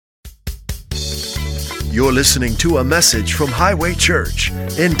You're listening to a message from Highway Church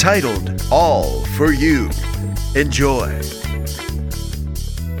entitled, All for You. Enjoy.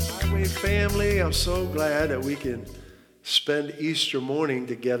 Highway family, I'm so glad that we can spend Easter morning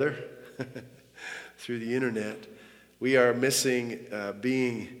together through the internet. We are missing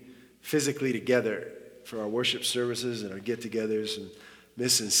being physically together for our worship services and our get-togethers, and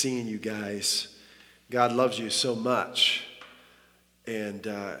missing seeing you guys. God loves you so much, and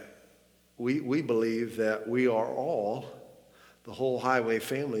we believe that we are all, the whole Highway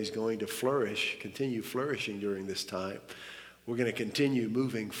family is going to flourish, continue flourishing during this time. We're going to continue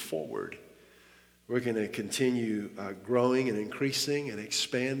moving forward. We're going to continue growing and increasing and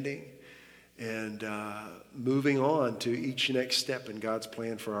expanding and moving on to each next step in God's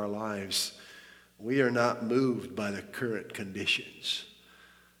plan for our lives. We are not moved by the current conditions,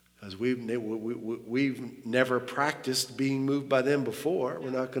 because we've never practiced being moved by them before. We're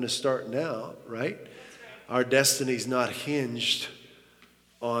not going to start now, right? Our destiny's not hinged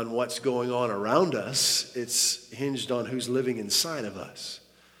on what's going on around us. It's hinged on who's living inside of us,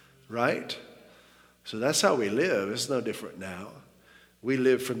 right? So that's how we live. It's no different now. We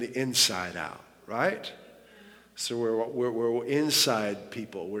live from the inside out, right? So we're inside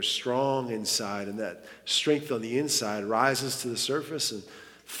people. We're strong inside, and that strength on the inside rises to the surface and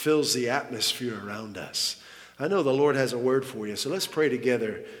fills the atmosphere around us. I know the Lord has a word for you, so let's pray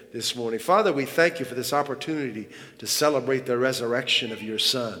together this morning. Father, we thank you for this opportunity to celebrate the resurrection of your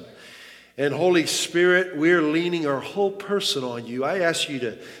Son. And Holy Spirit, we're leaning our whole person on you. I ask you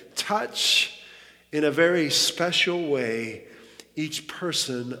to touch in a very special way each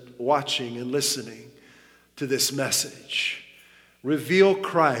person watching and listening to this message. Reveal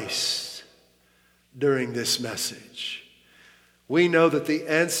Christ during this message. We know that the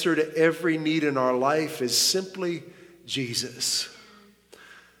answer to every need in our life is simply Jesus.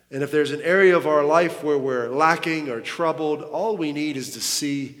 And if there's an area of our life where we're lacking or troubled, all we need is to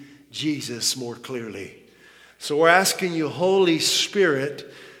see Jesus more clearly. So we're asking you, Holy Spirit,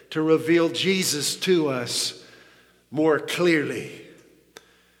 to reveal Jesus to us more clearly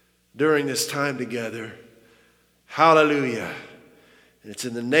during this time together. Hallelujah. And it's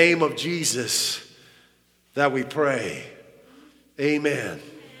in the name of Jesus that we pray. Amen.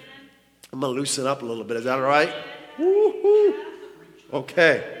 I'm going to loosen up a little bit. Is that all right? Woo-hoo.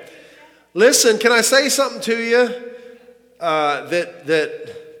 Okay. Listen, can I say something to you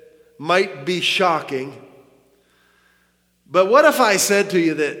that might be shocking? But what if I said to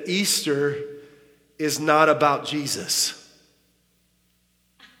you that Easter is not about Jesus?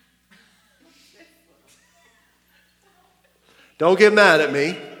 Don't get mad at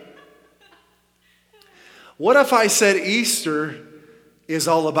me. What if I said Easter is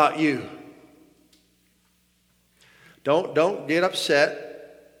all about you? Don't get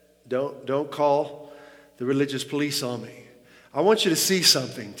upset. Don't call the religious police on me. I want you to see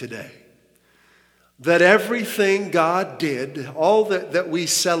something today. That everything God did, all that we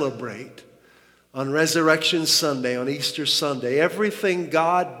celebrate on Resurrection Sunday, on Easter Sunday, everything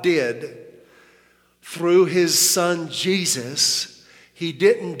God did through his Son Jesus, he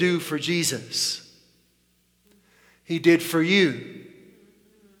didn't do for Jesus. He did for you.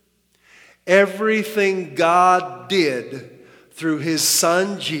 Everything God did through his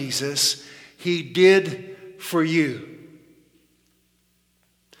Son Jesus, he did for you.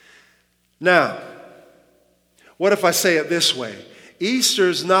 Now, what if I say it this way?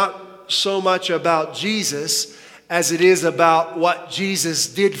 Easter's not so much about Jesus as it is about what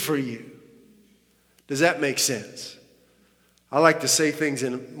Jesus did for you. Does that make sense? I like to say things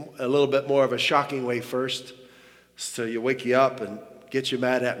in a little bit more of a shocking way first, so you wake you up and get you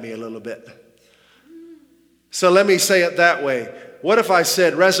mad at me a little bit. So let me say it that way. What if I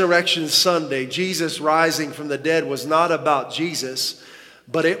said Resurrection Sunday, Jesus rising from the dead, was not about Jesus,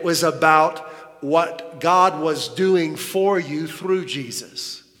 but it was about what God was doing for you through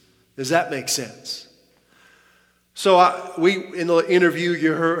Jesus? Does that make sense? So we in the interview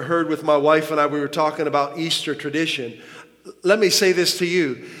you heard with my wife and I, we were talking about Easter tradition. Let me say this to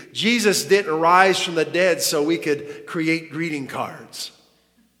you. Jesus didn't rise from the dead so we could create greeting cards.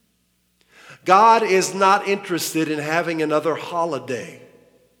 God is not interested in having another holiday.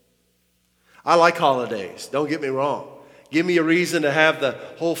 I like holidays, don't get me wrong. Give me a reason to have the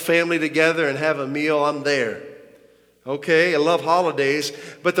whole family together and have a meal, I'm there. Okay, I love holidays,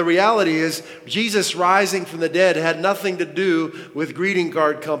 but the reality is Jesus rising from the dead had nothing to do with greeting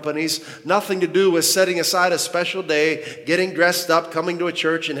card companies, nothing to do with setting aside a special day, getting dressed up, coming to a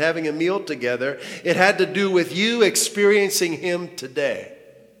church and having a meal together. It had to do with you experiencing him today.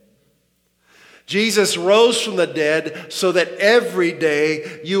 Jesus rose from the dead so that every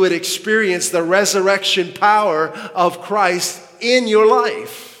day you would experience the resurrection power of Christ in your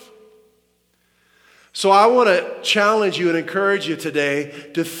life. So I want to challenge you and encourage you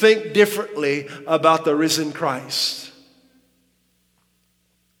today to think differently about the risen Christ.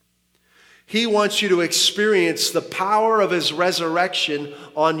 He wants you to experience the power of his resurrection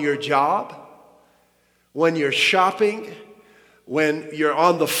on your job, when you're shopping, when you're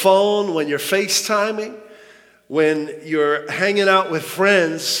on the phone, when you're FaceTiming, when you're hanging out with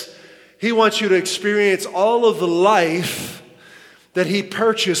friends. He wants you to experience all of the life that he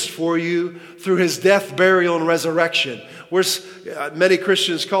purchased for you through his death, burial, and resurrection. Many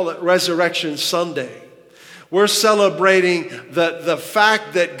Christians call it Resurrection Sunday. We're celebrating the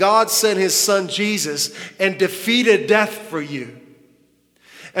fact that God sent his son Jesus and defeated death for you.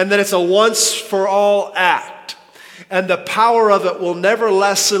 And that it's a once-for-all act. And the power of it will never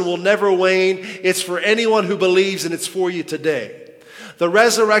lessen, will never wane. It's for anyone who believes, and it's for you today. The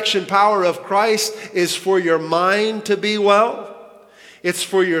resurrection power of Christ is for your mind to be well. It's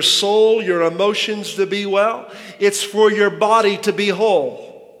for your soul, your emotions to be well. It's for your body to be whole.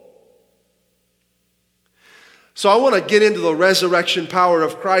 So I want to get into the resurrection power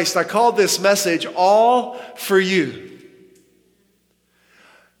of Christ. I called this message, All for You.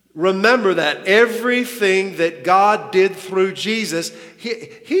 Remember that everything that God did through Jesus, he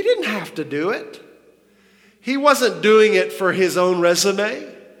didn't have to do it. He wasn't doing it for his own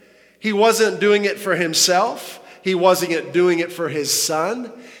resume. He wasn't doing it for himself. He wasn't doing it for his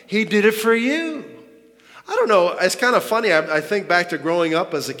son. He did it for you. I don't know. It's kind of funny. I think back to growing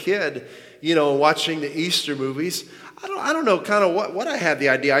up as a kid, watching the Easter movies. I don't know kind of what I had the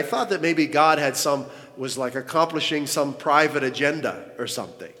idea. I thought that maybe God was like accomplishing some private agenda or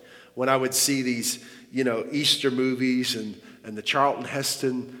something. When I would see these, Easter movies and the Charlton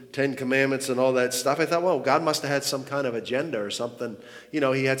Heston 10 Commandments and all that stuff, I thought, well, God must have had some kind of agenda or something.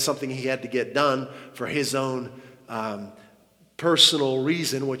 He had something he had to get done for his own personal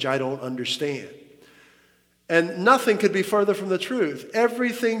reason, which I don't understand. And nothing could be further from the truth.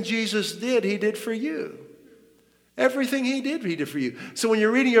 Everything Jesus did, he did for you. Everything he did for you. So when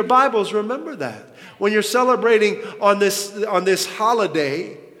you're reading your Bibles, remember that. When you're celebrating on this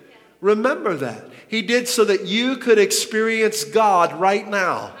holiday, remember that. He did so that you could experience God right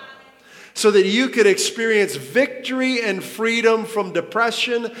now. So that you could experience victory and freedom from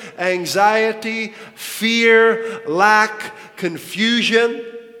depression, anxiety, fear, lack, confusion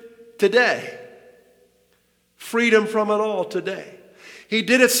today. Freedom from it all today. He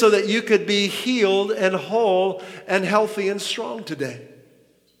did it so that you could be healed and whole and healthy and strong today.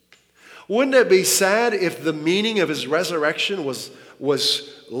 Wouldn't it be sad if the meaning of his resurrection was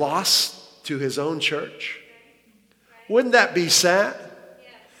lost to his own church? Wouldn't that be sad?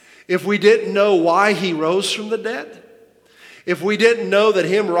 If we didn't know why he rose from the dead? If we didn't know that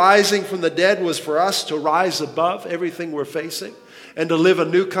him rising from the dead was for us to rise above everything we're facing and to live a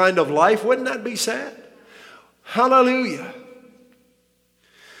new kind of life, wouldn't that be sad? Hallelujah.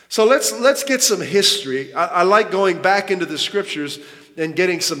 So let's get some history. I like going back into the scriptures and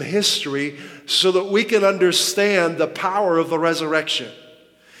getting some history so that we can understand the power of the resurrection.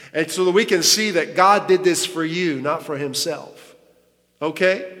 And so that we can see that God did this for you, not for himself.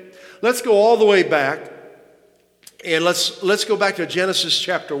 Okay? Let's go all the way back. And let's go back to Genesis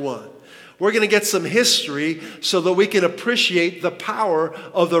chapter 1. We're going to get some history so that we can appreciate the power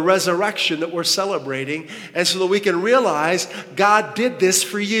of the resurrection that we're celebrating, and so that we can realize God did this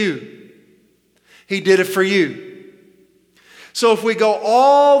for you. He did it for you. So if we go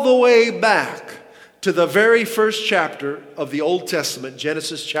all the way back to the very first chapter of the Old Testament,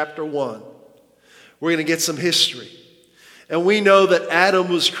 Genesis chapter 1, we're going to get some history. And we know that Adam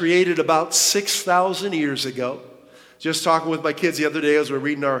was created about 6,000 years ago. Just talking with my kids the other day as we're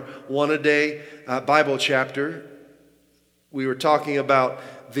reading our one-a-day Bible chapter. We were talking about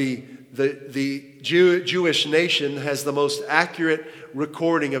the Jewish nation has the most accurate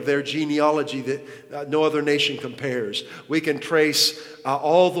recording of their genealogy that no other nation compares. We can trace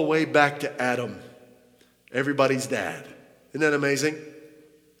all the way back to Adam, everybody's dad. Isn't that amazing?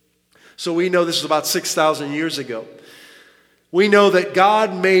 So we know this is about 6,000 years ago. We know that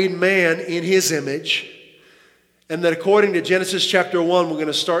God made man in his image. And that according to Genesis chapter 1, we're going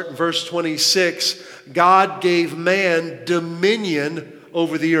to start in verse 26, God gave man dominion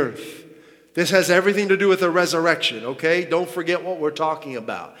over the earth. This has everything to do with the resurrection, okay? Don't forget what we're talking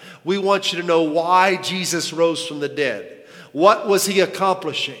about. We want you to know why Jesus rose from the dead. What was he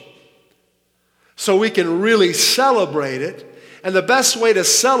accomplishing? So we can really celebrate it. And the best way to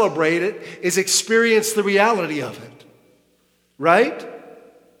celebrate it is experience the reality of it. Right?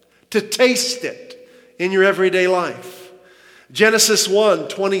 To taste it. in your everyday life. Genesis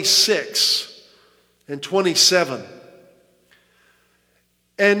 1:26 and 27.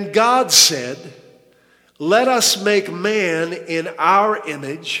 And God said, let us make man in our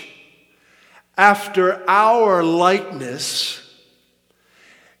image, after our likeness,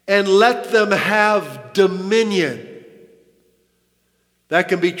 and let them have dominion. That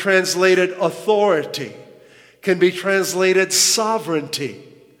can be translated authority, can be translated sovereignty,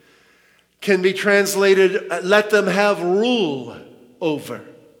 can be translated let them have rule over.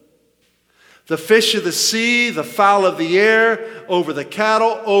 The fish of the sea, the fowl of the air, over the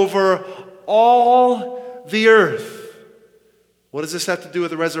cattle, over all the earth. What does this have to do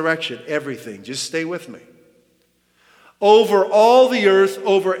with the resurrection? Everything. Just stay with me. Over all the earth,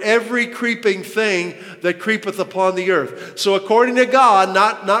 over every creeping thing that creepeth upon the earth. So according to God,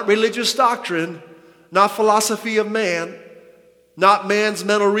 not religious doctrine, not philosophy of man, not man's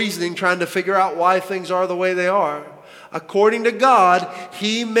mental reasoning trying to figure out why things are the way they are. According to God,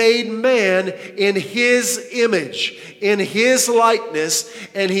 He made man in His image, in His likeness,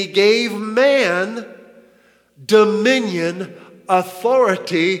 and He gave man dominion,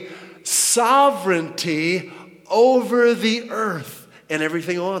 authority, sovereignty over the earth and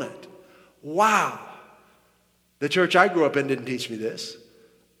everything on it. Wow. The church I grew up in didn't teach me this.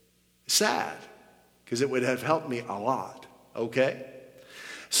 Sad, because it would have helped me a lot. Okay?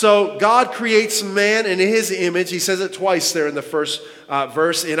 So God creates man in His image. He says it twice there in the first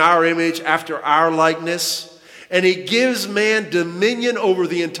verse. In our image, after our likeness. And He gives man dominion over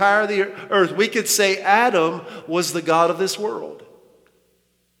the entire earth. We could say Adam was the god of this world.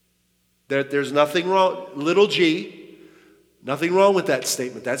 There's nothing wrong, little g, nothing wrong with that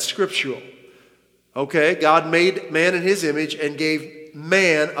statement. That's scriptural. Okay, God made man in His image and gave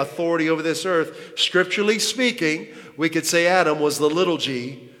man authority over this earth. Scripturally speaking, we could say Adam was the little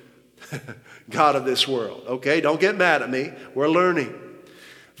g, god of this world. Okay, don't get mad at me. We're learning.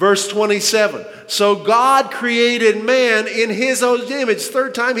 Verse 27. So God created man in His own image.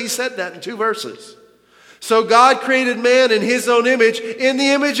 Third time He said that in 2 verses. So God created man in His own image. In the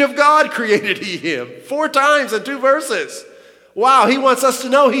image of God created He him. 4 times in 2 verses. Wow, He wants us to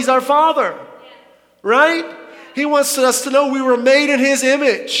know He's our Father. Right? He wants us to know we were made in His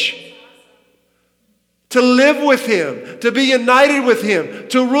image. To live with Him. To be united with Him.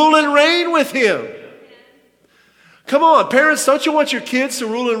 To rule and reign with Him. Come on, parents, don't you want your kids to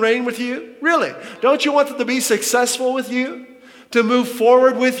rule and reign with you? Really? Don't you want them to be successful with you? To move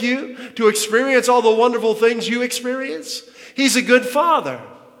forward with you? To experience all the wonderful things you experience? He's a good father,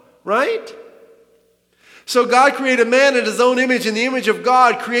 right? So God created man in His own image. In the image of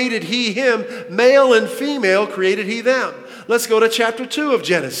God created He him. Male and female created He them. Let's go to chapter 2 of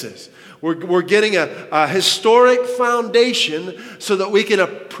Genesis. We're getting a historic foundation so that we can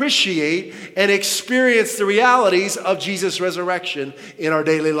appreciate and experience the realities of Jesus' resurrection in our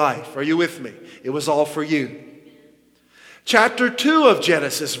daily life. Are you with me? It was all for you. Chapter 2 of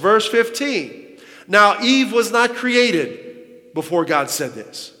Genesis, verse 15. Now Eve was not created before God said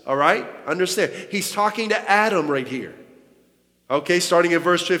this. All right? Understand. He's talking to Adam right here. Okay, starting at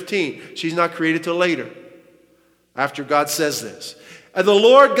verse 15. She's not created till later, after God says this. And the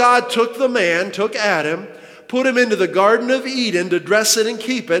Lord God took Adam, put him into the Garden of Eden to dress it and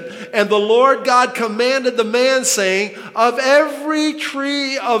keep it. And the Lord God commanded the man, saying, of every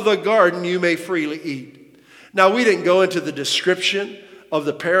tree of the garden you may freely eat. Now, we didn't go into the description of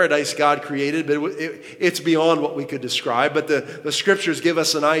the paradise God created, but it's beyond what we could describe. But the scriptures give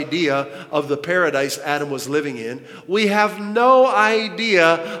us an idea of the paradise Adam was living in. We have no idea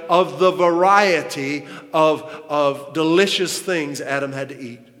of the variety of delicious things Adam had to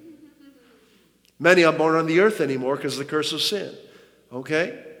eat. Many aren't born on the earth anymore because of the curse of sin.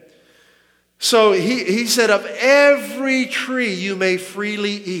 Okay? So he said, of every tree you may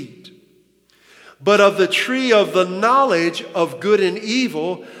freely eat. But of the tree of the knowledge of good and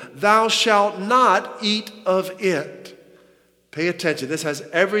evil, thou shalt not eat of it. Pay attention. This has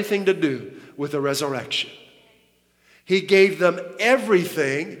everything to do with the resurrection. He gave them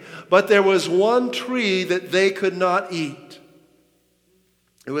everything, but there was one tree that they could not eat.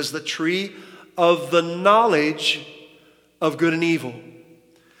 It was the tree of the knowledge of good and evil.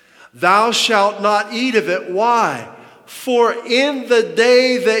 Thou shalt not eat of it. Why? For in the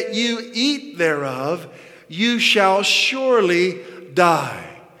day that you eat thereof, you shall surely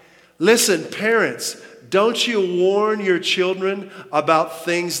die. Listen, parents, don't you warn your children about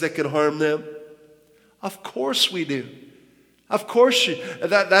things that can harm them? Of course we do. Of course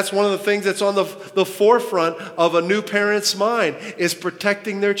that's one of the things that's on the forefront of a new parent's mind, is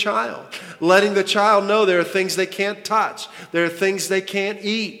protecting their child. Letting the child know there are things they can't touch. There are things they can't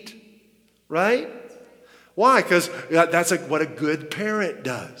eat. Right? Why? Because that's what a good parent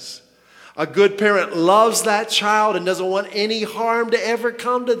does. A good parent loves that child and doesn't want any harm to ever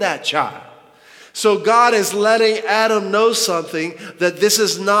come to that child. So God is letting Adam know something, that this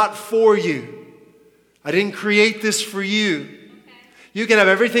is not for you. I didn't create this for you. You can have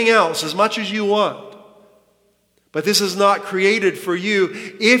everything else as much as you want, but this is not created for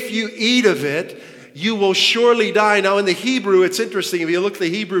you. If you eat of it, you will surely die. Now in the Hebrew, it's interesting. If you look at the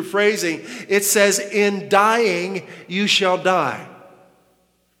Hebrew phrasing, it says, in dying you shall die.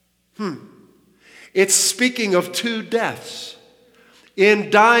 It's speaking of two deaths. In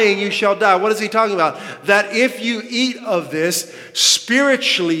dying you shall die. What is he talking about? That if you eat of this,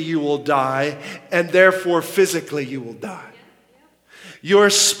 spiritually you will die, and therefore physically you will die. Your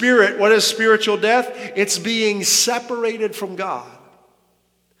spirit, what is spiritual death? It's being separated from God.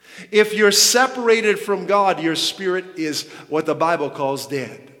 If you're separated from God, your spirit is what the Bible calls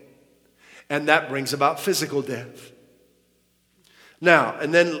dead. And that brings about physical death. Now,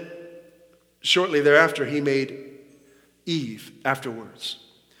 and then shortly thereafter, he made Eve afterwards.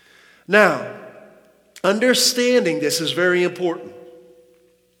 Now, understanding this is very important.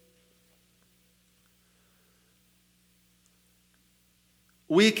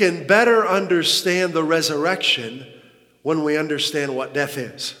 We can better understand the resurrection when we understand what death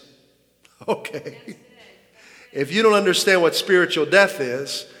is. Okay? If you don't understand what spiritual death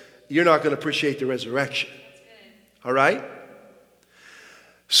is, you're not going to appreciate the resurrection. All right?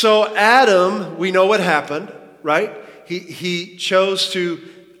 So Adam, we know what happened, right? He chose to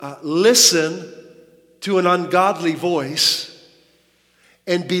listen to an ungodly voice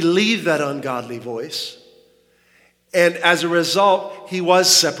and believe that ungodly voice. And as a result, he was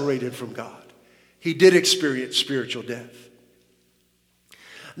separated from God. He did experience spiritual death.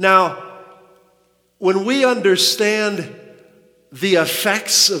 Now, when we understand the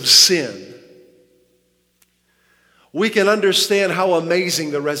effects of sin, we can understand how amazing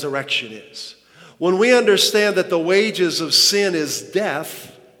the resurrection is. When we understand that the wages of sin is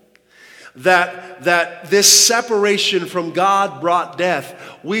death, that this separation from God brought death,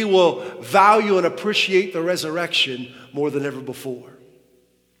 we will value and appreciate the resurrection more than ever before.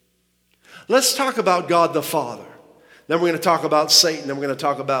 Let's talk about God the Father. Then we're going to talk about Satan, then we're going to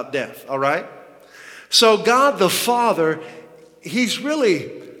talk about death, all right? So God the Father, he's really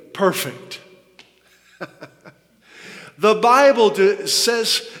perfect. The Bible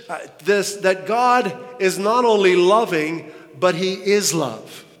says that God is not only loving, but he is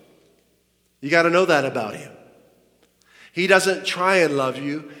love. You got to know that about him. He doesn't try and love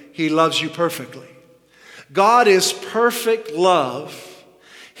you. He loves you perfectly. God is perfect love.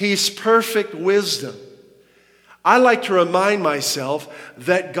 He's perfect wisdom. I like to remind myself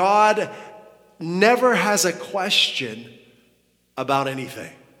that God never has a question about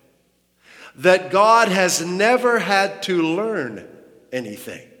anything. That God has never had to learn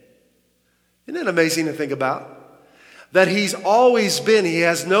anything. Isn't that amazing to think about? That he's always been, he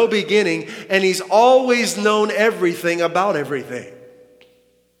has no beginning, and he's always known everything about everything.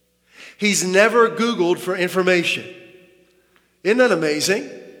 He's never Googled for information. Isn't that amazing?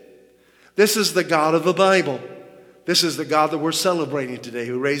 This is the God of the Bible. This is the God that we're celebrating today,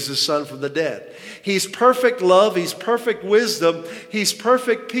 who raised his son from the dead. He's perfect love, he's perfect wisdom, he's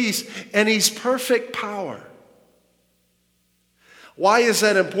perfect peace, and he's perfect power. Why is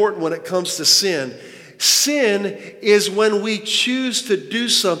that important when it comes to sin? Sin is when we choose to do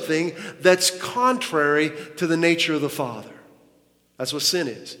something that's contrary to the nature of the Father. That's what sin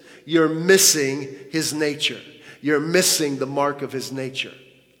is. You're missing his nature. You're missing the mark of his nature.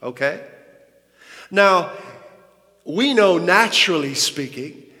 Okay? Now, we know, naturally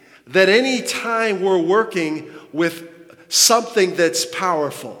speaking, that any time we're working with something that's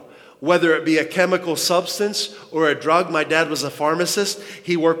powerful, whether it be a chemical substance or a drug. My dad was a pharmacist.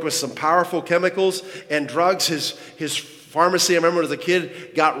 He worked with some powerful chemicals and drugs. His pharmacy, I remember as a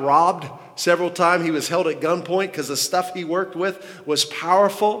kid, got robbed several times. He was held at gunpoint because the stuff he worked with was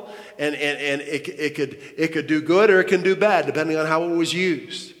powerful, and it could do good or it can do bad depending on how it was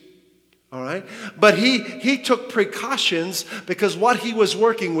used. All right? But he took precautions because what he was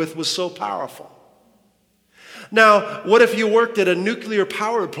working with was so powerful. Now, what if you worked at a nuclear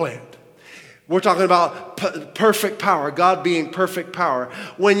power plant? We're talking about perfect power, God being perfect power.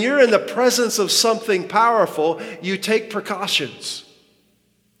 When you're in the presence of something powerful, you take precautions.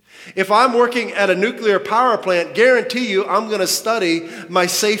 If I'm working at a nuclear power plant, guarantee you I'm going to study my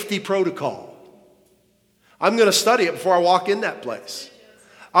safety protocol. I'm going to study it before I walk in that place.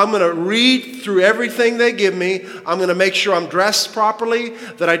 I'm going to read through everything they give me. I'm going to make sure I'm dressed properly,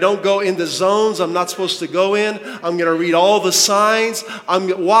 that I don't go in the zones I'm not supposed to go in. I'm going to read all the signs.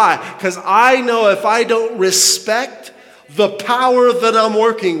 Why? Because I know if I don't respect the power that I'm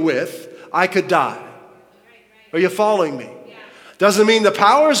working with, I could die. Are you following me? Doesn't mean the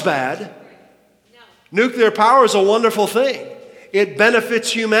power is bad. Nuclear power is a wonderful thing. It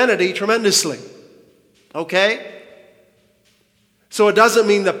benefits humanity tremendously. Okay? So it doesn't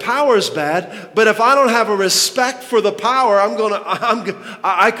mean the power is bad, but if I don't have a respect for the power,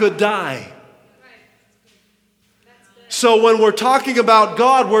 I could die. So when we're talking about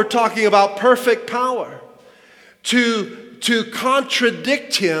God, we're talking about perfect power. To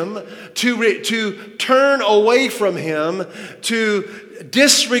contradict him, to turn away from him, to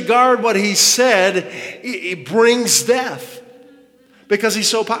disregard what he said, it brings death because he's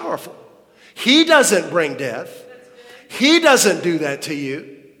so powerful. He doesn't bring death. He doesn't do that to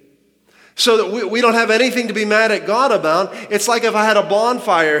you. So that we don't have anything to be mad at God about. It's like if I had a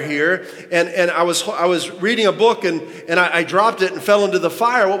bonfire here and I was reading a book and I dropped it and fell into the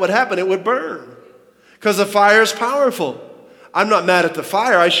fire, what would happen? It would burn. Because the fire is powerful. I'm not mad at the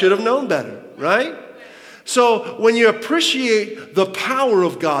fire. I should have known better, right? So when you appreciate the power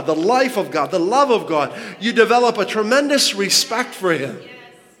of God, the life of God, the love of God, you develop a tremendous respect for him.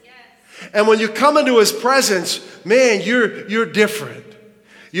 And when you come into his presence, man, you're different.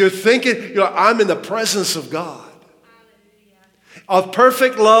 You're thinking, I'm in the presence of God. Of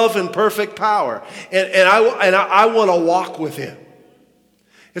perfect love and perfect power. And I want to walk with him.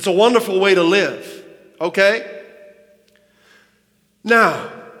 It's a wonderful way to live. Okay?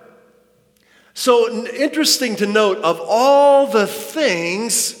 Now, so interesting to note, of all the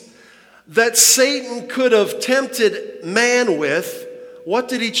things that Satan could have tempted man with, what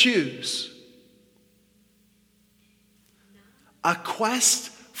did he choose? A quest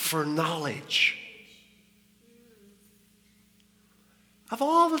for knowledge. Of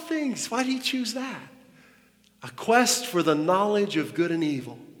all the things, why did he choose that? A quest for the knowledge of good and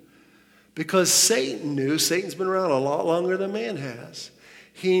evil. Because Satan's been around a lot longer than man has.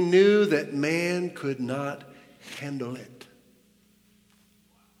 He knew that man could not handle it.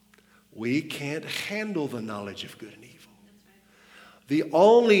 We can't handle the knowledge of good and evil. The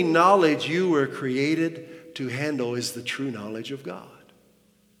only knowledge you were created to handle is the true knowledge of God.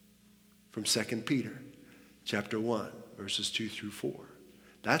 From 2 Peter chapter 1, verses 2 through 4.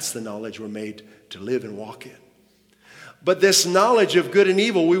 That's the knowledge we're made to live and walk in. But this knowledge of good and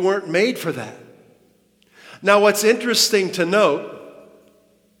evil, we weren't made for that. Now what's interesting to note,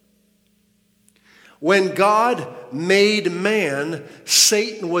 when God made man,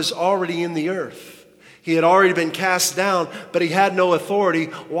 Satan was already in the earth. He had already been cast down, but he had no authority.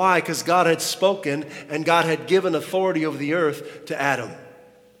 Why? Because God had spoken and God had given authority over the earth to Adam.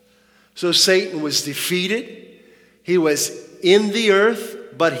 So Satan was defeated. He was in the earth,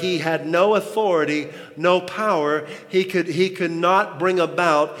 but he had no authority, no power. He could not bring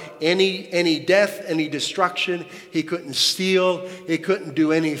about any death, any destruction. He couldn't steal. He couldn't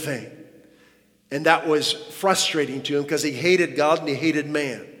do anything. And that was frustrating to him because he hated God and he hated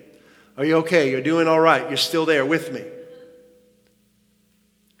man. Are you okay? You're doing all right. You're still there with me.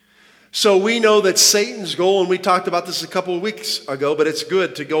 So we know that Satan's goal, and we talked about this a couple of weeks ago, but it's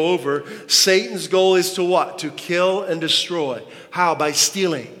good to go over. Satan's goal is to what? To kill and destroy. How? By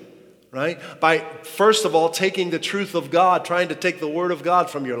stealing, right? By, first of all, taking the truth of God, trying to take the word of God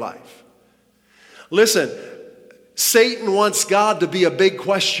from your life. Listen, Satan wants God to be a big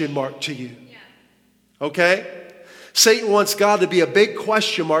question mark to you. Okay? Satan wants God to be a big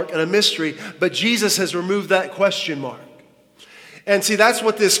question mark and a mystery, but Jesus has removed that question mark. And see, that's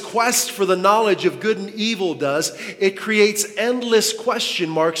what this quest for the knowledge of good and evil does. It creates endless question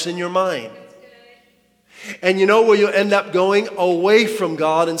marks in your mind. And you know where you'll end up going? Away from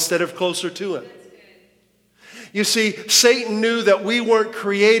God instead of closer to him. You see, Satan knew that we weren't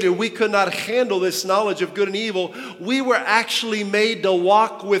created. We could not handle this knowledge of good and evil. We were actually made to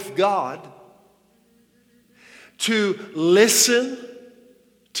walk with God, to listen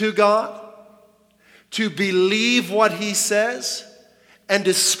to God, to believe what he says, and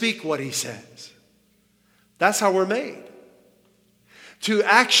to speak what he says. That's how we're made. To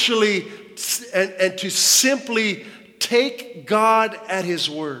actually, and to simply take God at his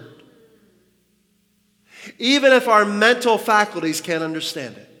word. Even if our mental faculties can't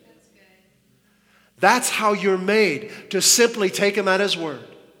understand it. That's how you're made, to simply take him at his word.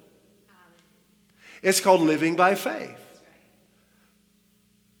 It's called living by faith.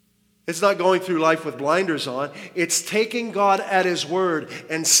 It's not going through life with blinders on. It's taking God at his word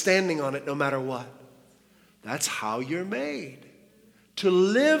and standing on it no matter what. That's how you're made. to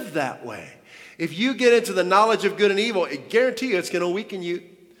live that way. If you get into the knowledge of good and evil, I guarantee you it's going to weaken you.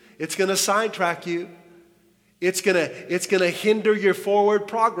 It's going to sidetrack you. It's going to hinder your forward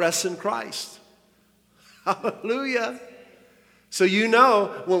progress in Christ. Hallelujah. So you know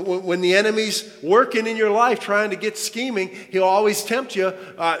when the enemy's working in your life trying to get scheming, he'll always tempt you,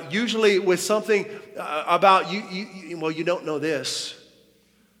 usually with something about you. Well, you don't know this.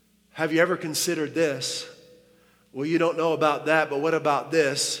 Have you ever considered this? Well, you don't know about that, but what about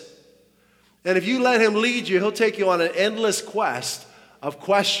this? And if you let him lead you, he'll take you on an endless quest of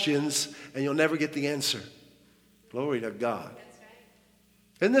questions, and you'll never get the answer. Glory to God. That's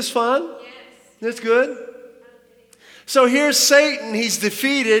right. Isn't this fun? Yes. Isn't this good? So here's Satan. He's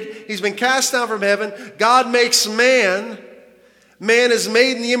defeated. He's been cast down from heaven. God makes man. Man is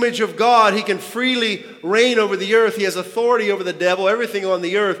made in the image of God. He can freely reign over the earth. He has authority over the devil, everything on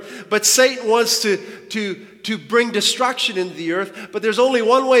the earth. But Satan wants to bring destruction into the earth. But there's only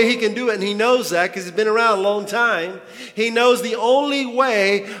one way he can do it, and he knows that because he's been around a long time. He knows the only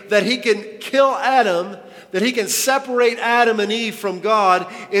way that he can kill Adam, that he can separate Adam and Eve from God,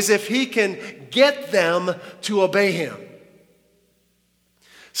 is if he can get them to obey him.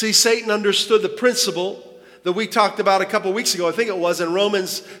 See, Satan understood the principle that we talked about a couple weeks ago, I think it was in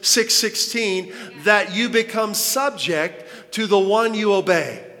Romans 6:16, that you become subject to the one you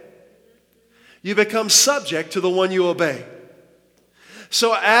obey. You become subject to the one you obey.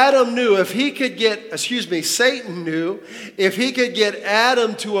 So Satan knew if he could get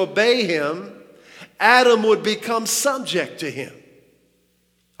Adam to obey him, Adam would become subject to him.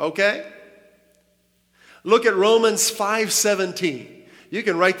 Okay? Look at Romans 5:17. You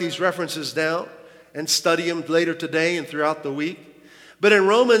can write these references down and study them later today and throughout the week. But in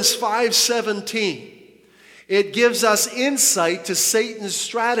Romans 5:17, it gives us insight to Satan's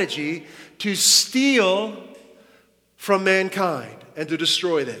strategy to steal from mankind and to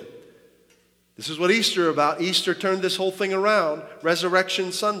destroy them. This is what Easter is about. Easter turned this whole thing around.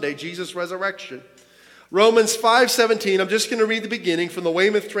 Resurrection Sunday, Jesus' resurrection. Romans 5:17, I'm just going to read the beginning from the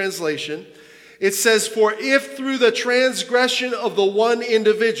Weymouth translation. It says, "For if through the transgression of the one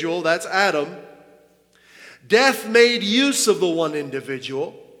individual," that's Adam, "death made use of the one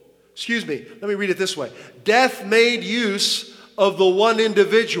individual," let me read it this way. "Death made use of the one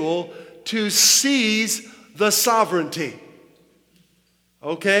individual to seize the sovereignty."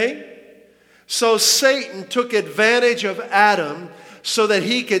 Okay? So Satan took advantage of Adam so that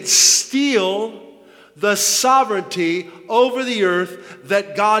he could steal the sovereignty over the earth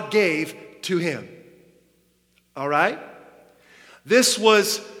that God gave to him. All right? This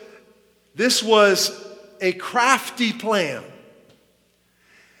was a crafty plan.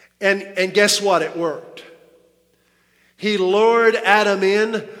 And guess what? It worked. He lured Adam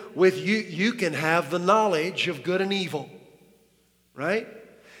in with, you can have the knowledge of good and evil. Right?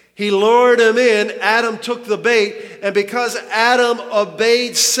 He lured him in. Adam took the bait. And because Adam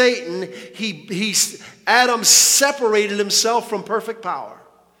obeyed Satan, Adam separated himself from perfect power.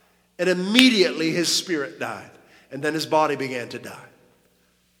 And immediately his spirit died. And then his body began to die.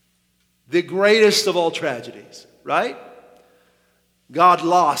 The greatest of all tragedies, right? God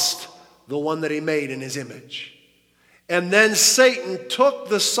lost the one that he made in his image. And then Satan took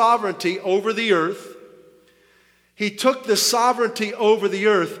the sovereignty over the earth. He took the sovereignty over the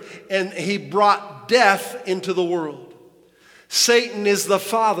earth and he brought death into the world. Satan is the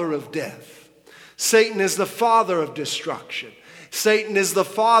father of death. Satan is the father of destruction. Satan is the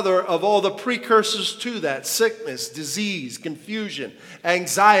father of all the precursors to that: sickness, disease, confusion,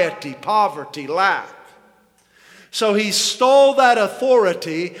 anxiety, poverty, lack. So he stole that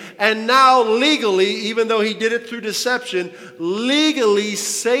authority, and now legally, even though he did it through deception, legally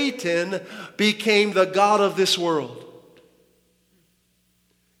Satan became the god of this world.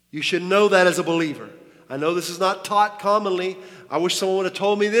 You should know that as a believer. I know this is not taught commonly. I wish someone would have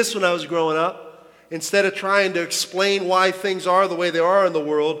told me this when I was growing up. Instead of trying to explain why things are the way they are in the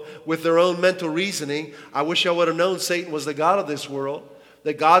world with their own mental reasoning, I wish I would have known Satan was the god of this world,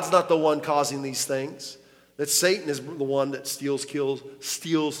 that God's not the one causing these things, that Satan is the one that steals,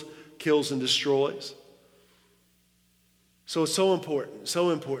 kills, and destroys. So it's so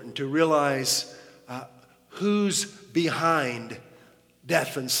important to realize who's behind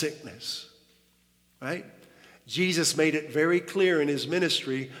death and sickness, right? Jesus made it very clear in his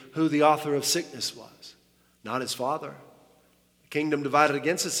ministry who the author of sickness was, not his father. A kingdom divided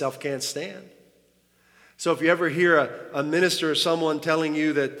against itself can't stand. So if you ever hear a minister or someone telling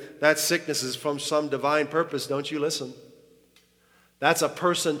you that sickness is from some divine purpose, don't you listen. That's a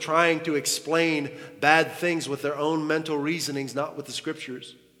person trying to explain bad things with their own mental reasonings, not with the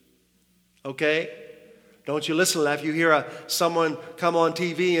scriptures. Okay? Don't you listen to that. If you hear someone come on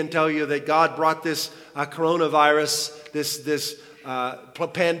TV and tell you that God brought this coronavirus, this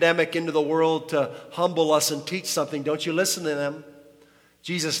pandemic into the world to humble us and teach something, don't you listen to them.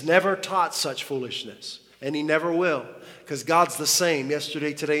 Jesus never taught such foolishness, and he never will, because God's the same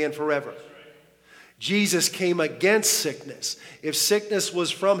yesterday, today, and forever. Jesus came against sickness. If sickness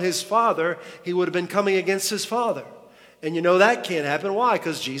was from his Father, he would have been coming against his Father. And you know that can't happen. Why?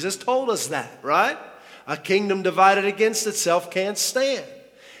 Because Jesus told us that, right? A kingdom divided against itself can't stand.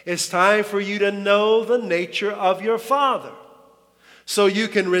 It's time for you to know the nature of your Father, so you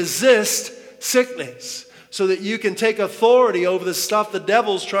can resist sickness, so that you can take authority over the stuff the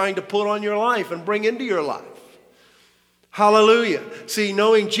devil's trying to put on your life and bring into your life. Hallelujah. See,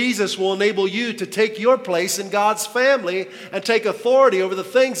 knowing Jesus will enable you to take your place in God's family and take authority over the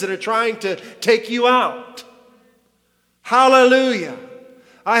things that are trying to take you out. Hallelujah.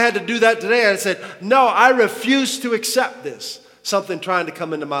 I had to do that today. I said, no, I refuse to accept this. Something trying to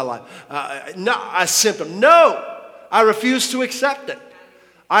come into my life. A symptom. No, I refuse to accept it.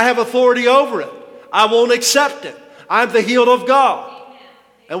 I have authority over it. I won't accept it. I'm the healed of God.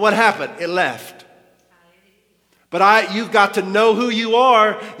 And what happened? It left. But you've got to know who you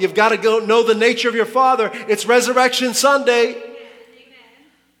are. You've got to go know the nature of your Father. It's Resurrection Sunday.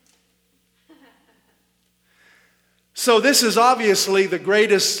 So this is obviously the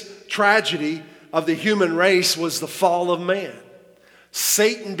greatest tragedy of the human race, was the fall of man.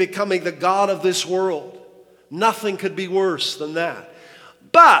 Satan becoming the god of this world. Nothing could be worse than that.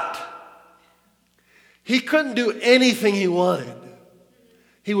 But he couldn't do anything he wanted.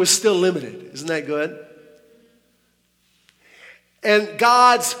 He was still limited. Isn't that good? And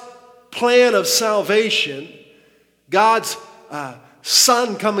God's plan of salvation, God's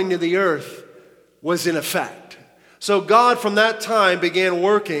Son coming to the earth, was in effect. So God from that time began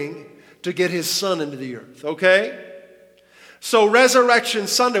working to get his Son into the earth, okay? So Resurrection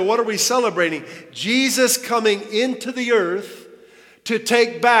Sunday, what are we celebrating? Jesus coming into the earth to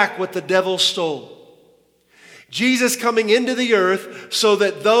take back what the devil stole. Jesus coming into the earth so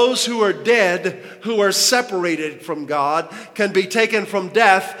that those who are dead, who are separated from God, can be taken from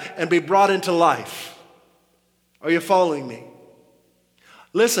death and be brought into life. Are you following me?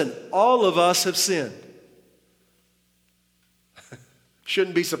 Listen, all of us have sinned.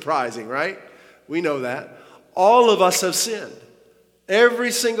 Shouldn't be surprising, right? We know that. All of us have sinned.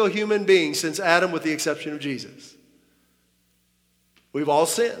 Every single human being since Adam, with the exception of Jesus. We've all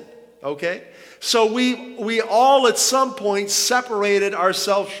sinned, okay? So we all at some point separated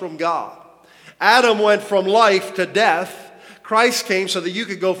ourselves from God. Adam went from life to death. Christ came so that you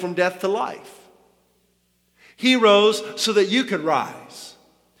could go from death to life. He rose so that you could rise.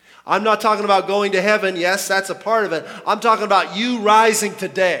 I'm not talking about going to heaven. Yes, that's a part of it. I'm talking about you rising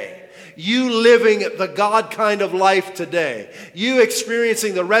today. You living the God kind of life today. You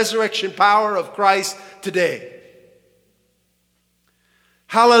experiencing the resurrection power of Christ today.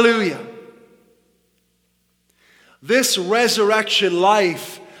 Hallelujah. This resurrection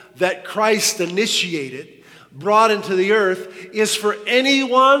life that Christ initiated, brought into the earth, is for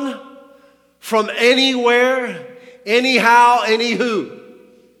anyone, from anywhere, anyhow, anywho,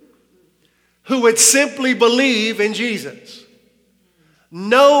 who would simply believe in Jesus.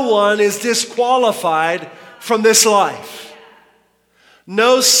 No one is disqualified from this life.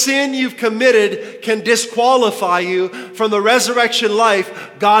 No sin you've committed can disqualify you from the resurrection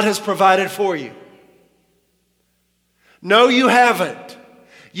life God has provided for you. No, you haven't.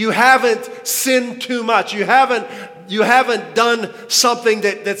 You haven't sinned too much. You haven't done something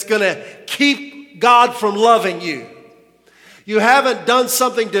that's going to keep God from loving you. You haven't done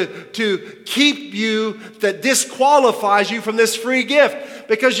something to keep you that disqualifies you from this free gift,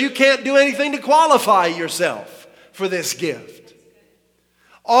 because you can't do anything to qualify yourself for this gift.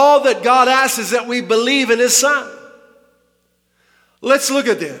 All that God asks is that we believe in his Son. Let's look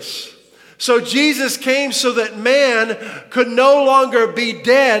at this. So Jesus came so that man could no longer be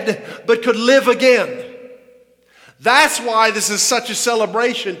dead, but could live again. That's why this is such a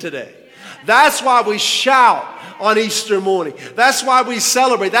celebration today. That's why we shout on Easter morning. That's why we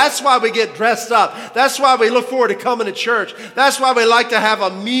celebrate. That's why we get dressed up. That's why we look forward to coming to church. That's why we like to have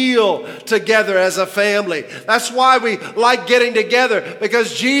a meal together as a family. That's why we like getting together,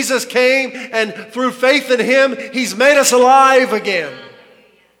 because Jesus came, and through faith in him, he's made us alive again.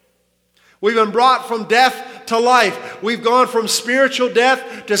 We've been brought from death to life. We've gone from spiritual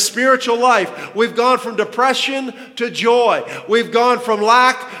death to spiritual life. We've gone from depression to joy. We've gone from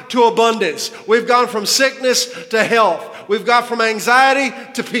lack to abundance. We've gone from sickness to health. We've gone from anxiety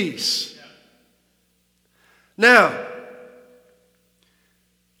to peace. Now,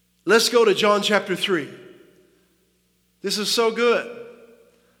 let's go to John chapter 3. This is so good.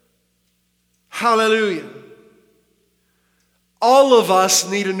 Hallelujah. All of us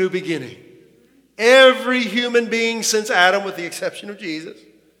need a new beginning. Every human being since Adam, with the exception of Jesus,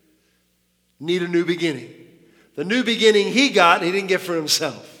 need a new beginning. The new beginning he got, he didn't get for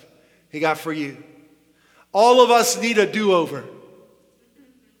himself. He got for you. All of us need a do-over.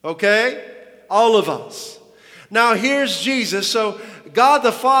 Okay? All of us. Now here's Jesus. So God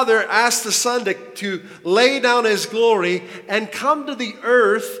the Father asked the Son to lay down his glory and come to the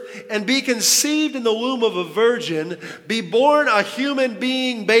earth and be conceived in the womb of a virgin, be born a human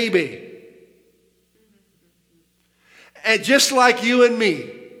being baby. And just like you and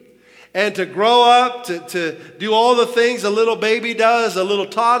me. And to grow up, to do all the things a little baby does, a little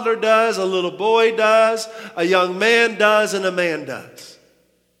toddler does, a little boy does, a young man does, and a man does.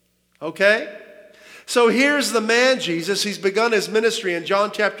 Okay? So here's the man, Jesus. He's begun his ministry in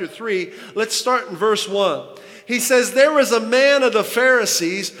John chapter 3. Let's start in verse 1. He says, there was a man of the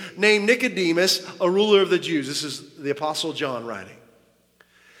Pharisees named Nicodemus, a ruler of the Jews. This is the Apostle John writing.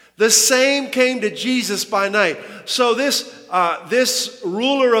 The same came to Jesus by night. So this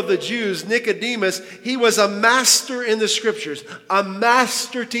ruler of the Jews, Nicodemus, he was a master in the scriptures, a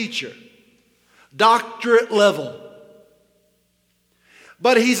master teacher, doctorate level.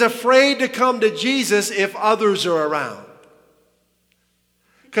 But he's afraid to come to Jesus if others are around,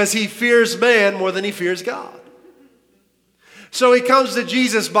 because he fears man more than he fears God. So he comes to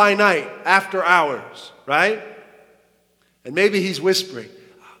Jesus by night, after hours, right? And maybe he's whispering,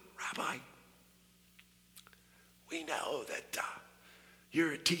 Rabbi, we know that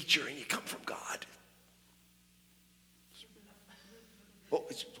you're a teacher and you come from God.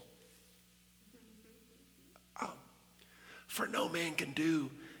 For no man can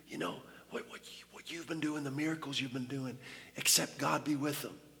do, what you've been doing, the miracles you've been doing, except God be with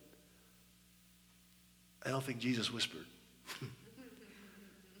them. I don't think Jesus whispered.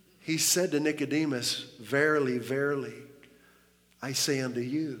 He said to Nicodemus, verily, verily, I say unto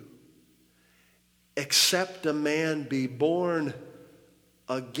you, except a man be born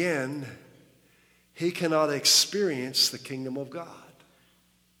again, he cannot experience the kingdom of God.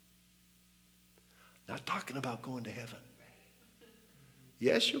 Not talking about going to heaven.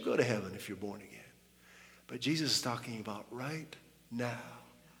 Yes, you'll go to heaven if you're born again. But Jesus is talking about right now.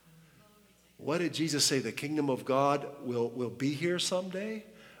 What did Jesus say? The kingdom of God will be here someday?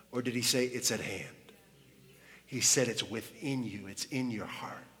 Or did he say it's at hand? He said it's within you. It's in your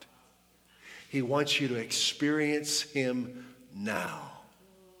heart. He wants you to experience him now.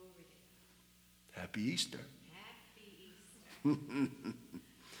 Happy Easter. Happy Easter.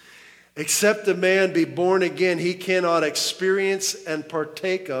 Except a man be born again, he cannot experience and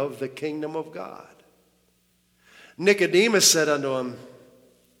partake of the kingdom of God. Nicodemus said unto him,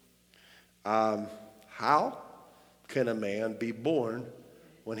 how can a man be born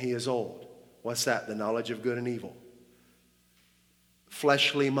when he is old? What's that? The knowledge of good and evil.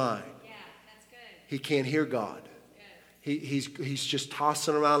 Fleshly mind. Yeah, that's good. He can't hear God. He's just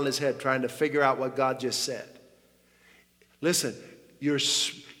tossing around in his head trying to figure out what God just said. Listen,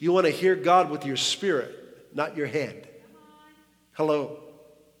 you want to hear God with your spirit, not your head. Hello.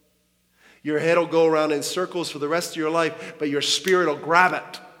 Your head will go around in circles for the rest of your life, but your spirit will grab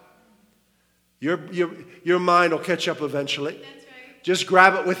it. Your mind will catch up eventually. That's right. Just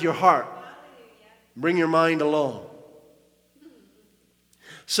grab it with your heart. Bring your mind along.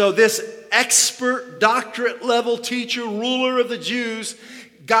 So this expert, doctorate level teacher, ruler of the Jews,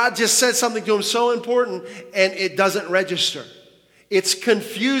 God just said something to him so important, and it doesn't register. It's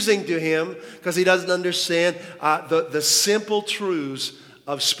confusing to him because he doesn't understand the simple truths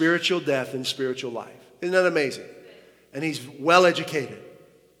of spiritual death and spiritual life. Isn't that amazing? And he's well educated.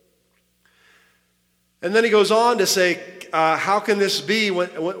 And then he goes on to say, how can this be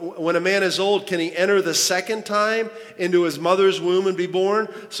when a man is old? Can he enter the second time into his mother's womb and be born?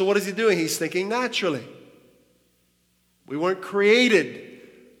 So what is he doing? He's thinking naturally. We weren't created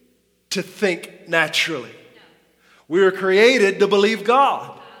to think naturally. We were created to believe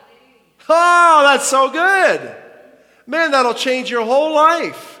God. Oh, that's so good. Man, that'll change your whole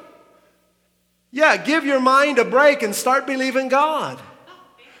life. Yeah, give your mind a break and start believing God.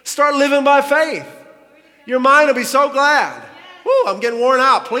 Start living by faith. Your mind will be so glad. Woo, I'm getting worn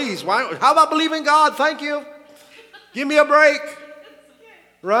out. Please, how about believing God? Thank you. Give me a break.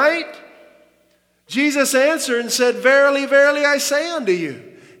 Right? Jesus answered and said, verily, verily, I say unto you,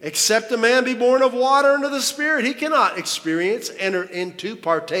 except a man be born of water and of the Spirit, he cannot experience, enter into,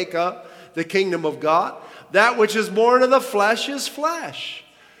 partake of the kingdom of God. That which is born of the flesh is flesh,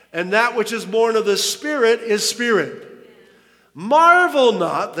 and that which is born of the Spirit is spirit. Marvel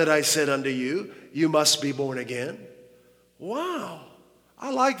not that I said unto you, you must be born again. wow,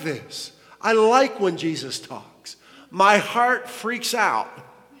 I like this. I like when Jesus talks. My heart freaks out.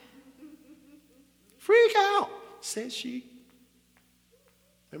 Freak out, says she.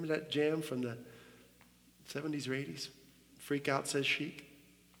 Remember that jam from the 70s or 80s? Freak out, says she.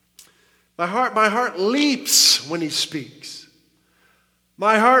 My heart leaps when he speaks.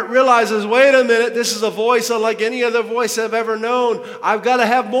 My heart realizes, wait a minute, this is a voice unlike any other voice I've ever known. I've got to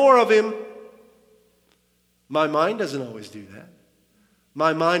have more of him. My mind doesn't always do that.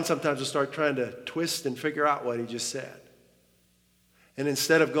 My mind sometimes will start trying to twist and figure out what he just said. And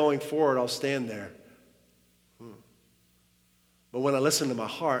instead of going forward, I'll stand there. But when I listen to my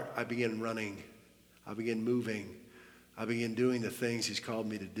heart, I begin running. I begin moving. I begin doing the things he's called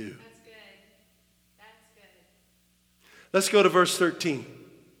me to do. That's good. That's good. Let's go to verse 13.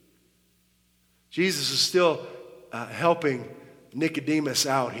 Jesus is still helping Nicodemus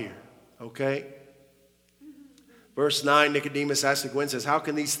out here, okay? Verse 9, Nicodemus asks again, says, how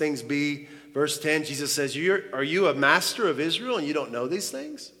can these things be? Verse 10, Jesus says, are you a master of Israel and you don't know these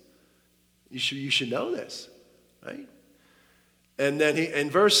things? You should know this, right? And then in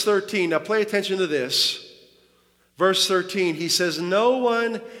verse 13, now pay attention to this. Verse 13, he says, no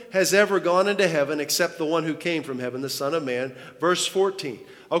one has ever gone into heaven except the one who came from heaven, the Son of Man. Verse 14.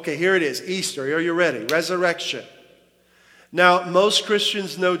 Okay, here it is. Easter. Are you ready? Resurrection. Now, most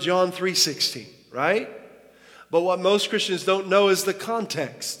Christians know John 3:16, right? But what most Christians don't know is the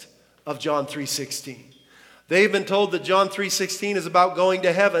context of John 3:16. They've been told that John 3:16 is about going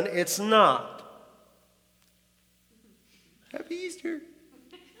to heaven. It's not. Happy Easter.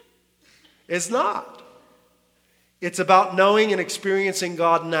 It's not. It's about knowing and experiencing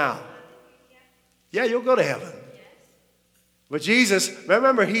God now. Yeah, you'll go to heaven. But Jesus,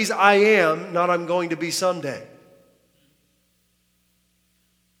 remember, he's I am, not I'm going to be someday.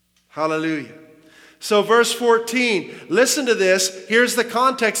 Hallelujah. So verse 14, listen to this. Here's the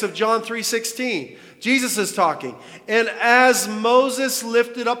context of John 3:16. Jesus is talking. And as Moses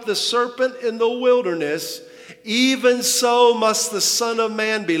lifted up the serpent in the wilderness, even so must the Son of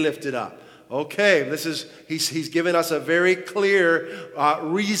Man be lifted up. Okay, he's given us a very clear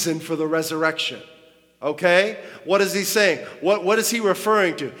reason for the resurrection. Okay? What is he saying? What is he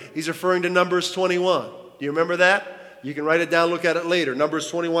referring to? He's referring to Numbers 21. Do you remember that? You can write it down, look at it later. Numbers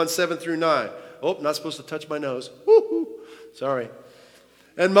 21, 7 through 9. Oh, not supposed to touch my nose. Woo-hoo. Sorry.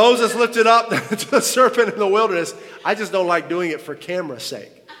 And Moses lifted up the serpent in the wilderness. I just don't like doing it for camera's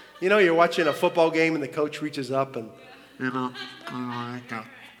sake. You know, you're watching a football game and the coach reaches up and,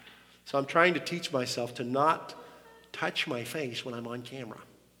 so I'm trying to teach myself to not touch my face when I'm on camera.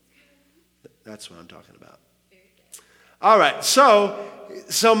 That's what I'm talking about. All right, so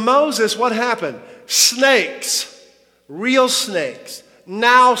Moses, what happened? Snakes, real snakes,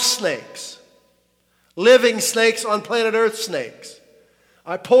 now snakes, living snakes on planet Earth snakes,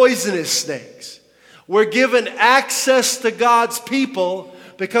 poisonous snakes, were given access to God's people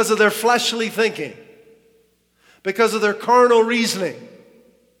because of their fleshly thinking, because of their carnal reasoning.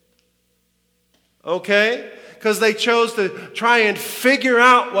 Okay? Because they chose to try and figure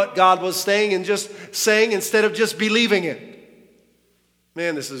out what God was saying and just saying instead of just believing it.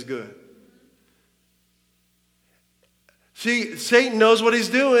 Man, this is good. See, Satan knows what he's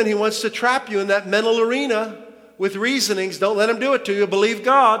doing. He wants to trap you in that mental arena with reasonings. Don't let him do it to you. Believe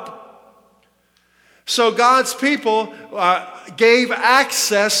God. So God's people gave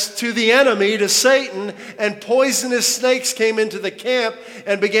access to the enemy, to Satan, and poisonous snakes came into the camp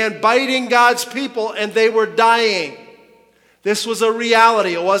and began biting God's people, and they were dying. This was a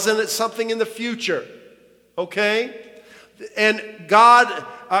reality. It wasn't something in the future. Okay? And God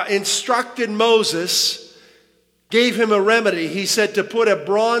instructed Moses, gave him a remedy. He said to put a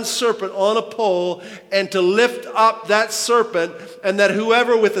bronze serpent on a pole and to lift up that serpent, and that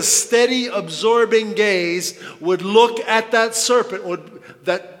whoever with a steady absorbing gaze would look at that serpent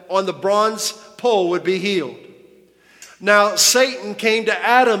that on the bronze pole would be healed. Now Satan came to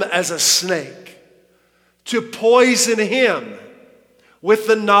Adam as a snake to poison him with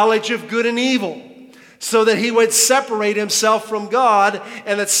the knowledge of good and evil, so that he would separate himself from God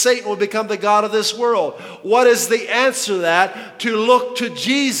and that Satan would become the god of this world. What is the answer to that? To look to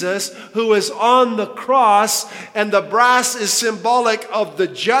Jesus, who is on the cross, and the brass is symbolic of the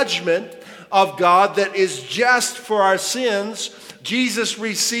judgment of God that is just for our sins. Jesus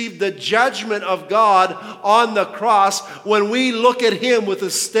received the judgment of God on the cross. When we look at him with a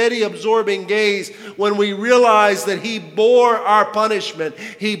steady absorbing gaze, when we realize that he bore our punishment,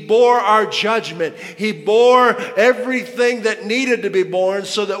 he bore our judgment, he bore everything that needed to be borne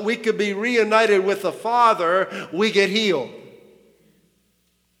so that we could be reunited with the Father, we get healed.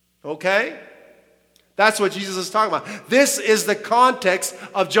 Okay? That's what Jesus is talking about. This is the context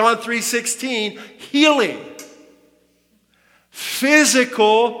of John 3:16, healing.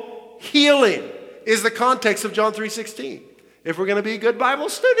 Physical healing is the context of John 3:16. If we're going to be good Bible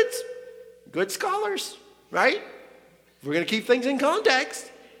students, good scholars, right? If we're going to keep things in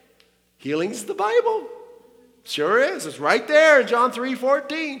context, healing's the Bible. Sure is. It's right there in John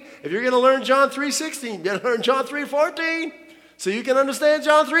 3:14. If you're going to learn John 3:16, you got to learn John 3:14 so you can understand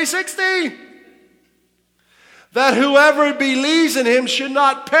John 3:16. That whoever believes in him should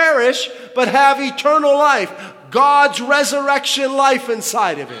not perish, but have eternal life. God's resurrection life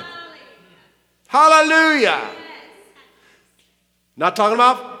inside of him. Hallelujah. Not talking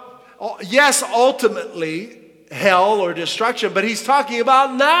about, yes, ultimately hell or destruction, but he's talking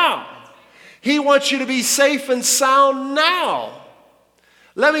about now. He wants you to be safe and sound now.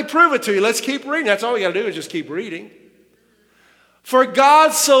 Let me prove it to you. Let's keep reading. That's all we got to do is just keep reading. For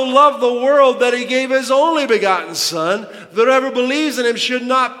God so loved the world that he gave his only begotten Son, that whoever believes in him should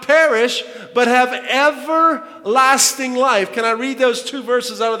not perish, but have everlasting life. Can I read those two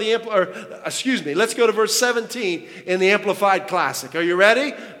verses out of the, let's go to verse 17 in the Amplified Classic. Are you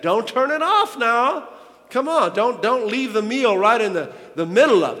ready? Don't turn it off now. Come on, don't leave the meal right in the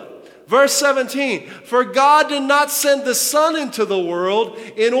middle of it. Verse 17, for God did not send the Son into the world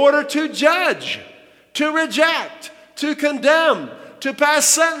in order to judge, to reject, to condemn, to pass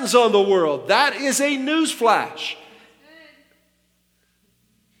sentence on the world. That is a newsflash.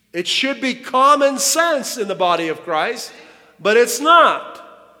 It should be common sense in the body of Christ, but it's not.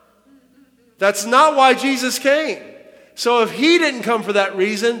 That's not why Jesus came. So if he didn't come for that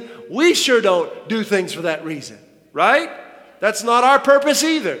reason, we sure don't do things for that reason, right? That's not our purpose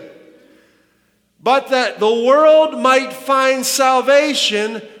either. But that the world might find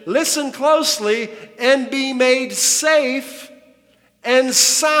salvation, listen closely, and be made safe and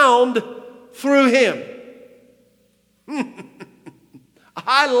sound through him.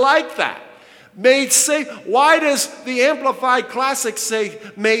 I like that. Made safe. Why does the Amplified Classic say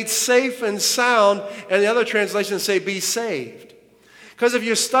made safe and sound, and the other translations say be saved? Because if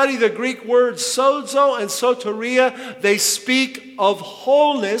you study the Greek words sozo and soteria, they speak of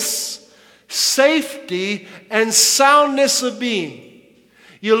wholeness, safety, and soundness of being.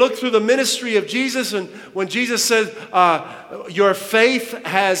 You look through the ministry of Jesus, and when Jesus said, your faith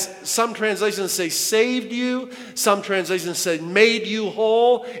has, some translations say saved you, some translations say made you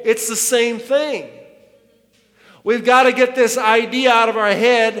whole. It's the same thing. We've got to get this idea out of our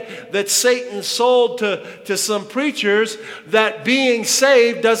head that Satan sold to some preachers that being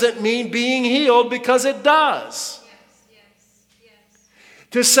saved doesn't mean being healed, because it does.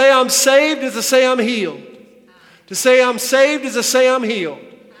 To say I'm saved is to say I'm healed. To say I'm saved is to say I'm healed.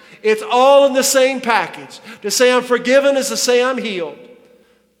 It's all in the same package. To say I'm forgiven is to say I'm healed.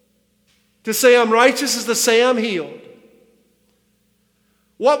 To say I'm righteous is to say I'm healed.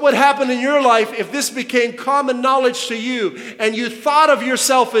 What would happen in your life if this became common knowledge to you and you thought of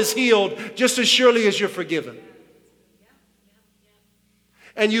yourself as healed just as surely as you're forgiven?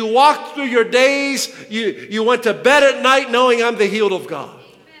 And you walked through your days, you went to bed at night knowing I'm the healed of God.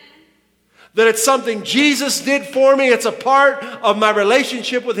 That it's something Jesus did for me. It's a part of my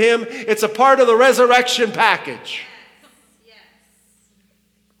relationship with him. It's a part of the resurrection package. Yes.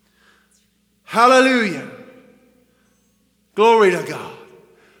 Hallelujah. Glory to God.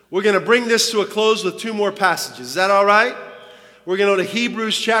 We're going to bring this to a close with two more passages. Is that all right? We're going to go to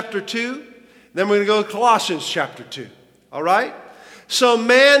Hebrews chapter 2. Then we're going to go to Colossians chapter 2. All right? So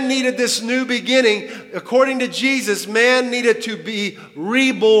man needed this new beginning. According to Jesus, man needed to be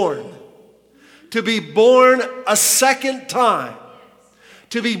reborn. To be born a second time.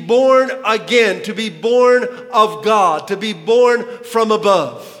 To be born again. To be born of God. To be born from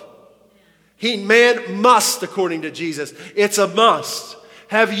above. Man must, according to Jesus. It's a must.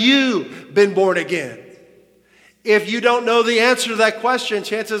 Have you been born again? If you don't know the answer to that question,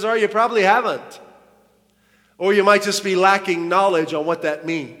 chances are you probably haven't. Or you might just be lacking knowledge on what that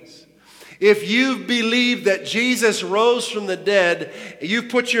means. If you believe that Jesus rose from the dead, you've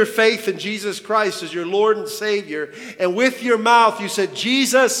put your faith in Jesus Christ as your Lord and Savior, and with your mouth you said,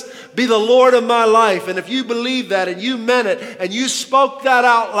 Jesus, be the Lord of my life. And if you believe that and you meant it and you spoke that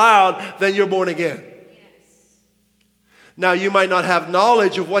out loud, then you're born again. Now, you might not have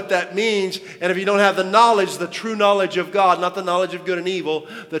knowledge of what that means, and if you don't have the knowledge, the true knowledge of God, not the knowledge of good and evil,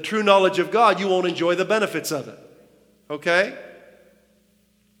 the true knowledge of God, you won't enjoy the benefits of it. Okay?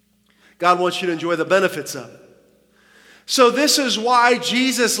 God wants you to enjoy the benefits of it. So this is why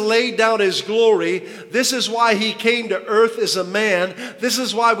Jesus laid down his glory. This is why he came to earth as a man. This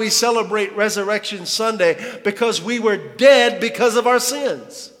is why we celebrate Resurrection Sunday, because we were dead because of our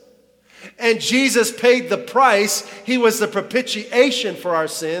sins. And Jesus paid the price. He was the propitiation for our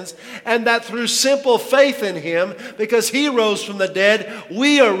sins. And that through simple faith in him, because he rose from the dead,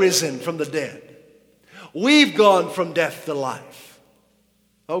 we are risen from the dead. We've gone from death to life.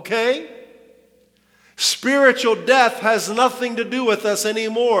 Okay? Spiritual death has nothing to do with us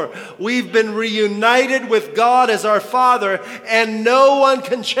anymore. We've been reunited with God as our Father, and no one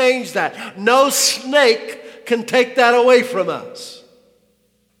can change that. No snake can take that away from us.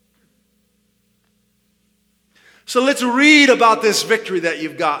 So let's read about this victory that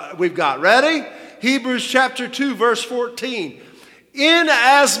we've got. Ready? Hebrews chapter 2, verse 14.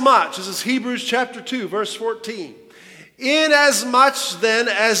 Inasmuch, this is Hebrews chapter 2, verse 14. Inasmuch then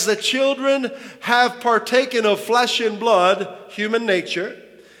as the children have partaken of flesh and blood, human nature,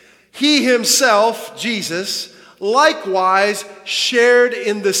 he himself, Jesus, likewise shared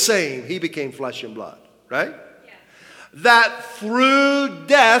in the same. He became flesh and blood, right? Yeah. That through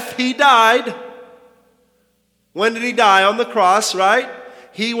death he died. When did he die? On the cross, right?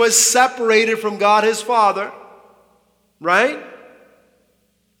 He was separated from God his Father, right?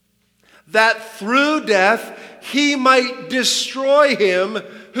 That through death he might destroy him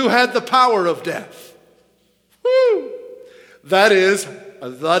who had the power of death. Woo! That is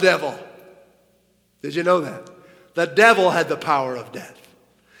the devil. Did you know that? The devil had the power of death.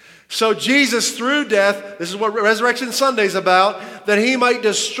 So Jesus through death, this is what Resurrection Sunday is about, that he might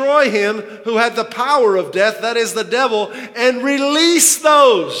destroy him who had the power of death, that is the devil, and release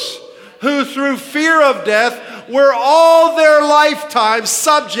those who through fear of death were all their lifetime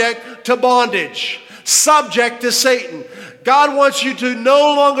subject to bondage, subject to Satan. God wants you to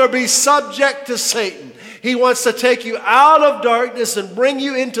no longer be subject to Satan. He wants to take you out of darkness and bring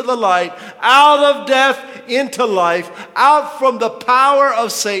you into the light, out of death into life, out from the power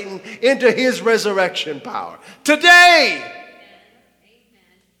of Satan into his resurrection power. Today!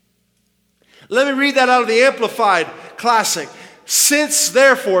 Amen. Let me read that out of the Amplified Classic. Since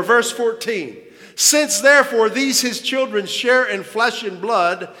therefore, verse 14, since therefore these his children share in flesh and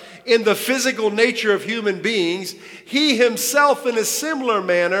blood, in the physical nature of human beings, he himself in a similar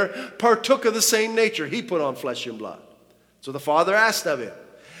manner partook of the same nature. He put on flesh and blood. So the Father asked of him,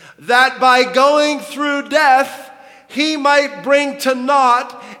 that by going through death, he might bring to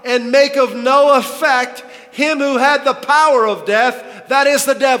naught and make of no effect him who had the power of death, that is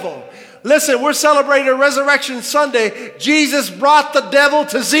the devil. Listen, we're celebrating Resurrection Sunday. Jesus brought the devil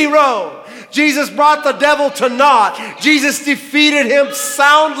to zero. Jesus brought the devil to naught. Jesus defeated him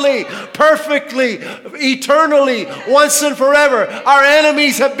soundly, perfectly, eternally, once and forever. Our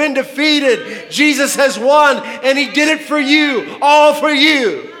enemies have been defeated. Jesus has won, and he did it for you, all for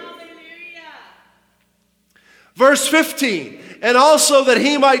you. Hallelujah. Verse 15, and also that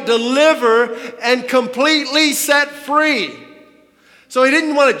he might deliver and completely set free. So he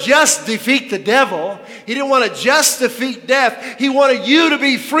didn't want to just defeat the devil. He didn't want to just defeat death. He wanted you to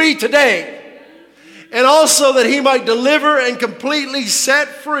be free today. And also that he might deliver and completely set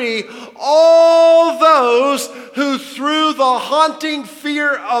free all those who through the haunting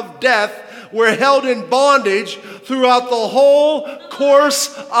fear of death were held in bondage throughout the whole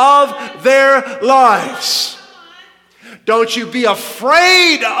course of their lives. Don't you be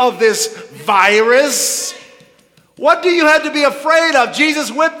afraid of this virus. What do you have to be afraid of? Jesus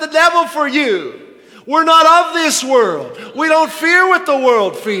whipped the devil for you. We're not of this world. We don't fear what the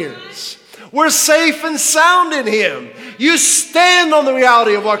world fears. We're safe and sound in him. You stand on the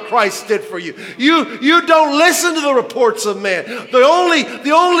reality of what Christ did for you. You don't listen to the reports of man.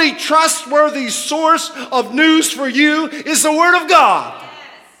 The only trustworthy source of news for you is the Word of God. Yes.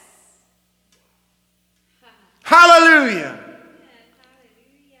 Hallelujah.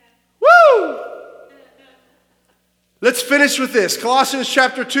 Woo! Let's finish with this. Colossians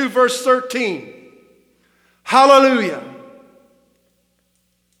chapter 2, verse 13. Hallelujah.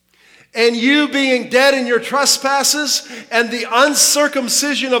 And you being dead in your trespasses and the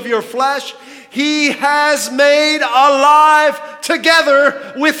uncircumcision of your flesh, he has made alive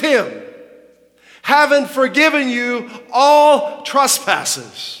together with him, having forgiven you all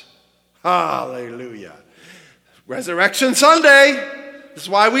trespasses. Hallelujah. Resurrection Sunday. That's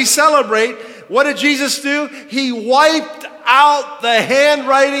why we celebrate. What did Jesus do? He wiped out the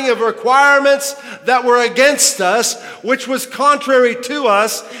handwriting of requirements that were against us, which was contrary to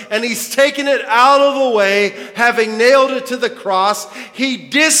us, and he's taken it out of the way, having nailed it to the cross. He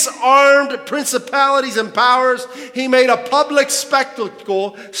disarmed principalities and powers. He made a public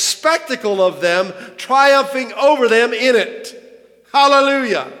spectacle of them, triumphing over them in it.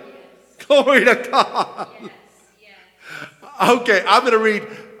 Hallelujah. Yes. Glory to God. Yes. Yes. Okay, I'm going to read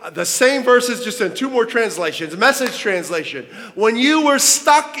The same verses, just in two more translations. Message translation. When you were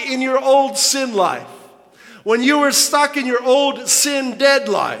stuck in your old sin life, when you were stuck in your old sin dead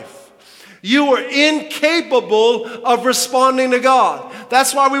life, you were incapable of responding to God.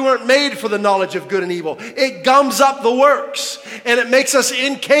 That's why we weren't made for the knowledge of good and evil. It gums up the works, and it makes us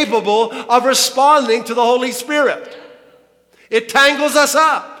incapable of responding to the Holy Spirit. It tangles us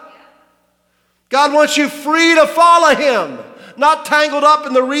up. God wants you free to follow Him, not tangled up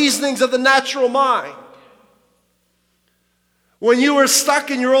in the reasonings of the natural mind. When you were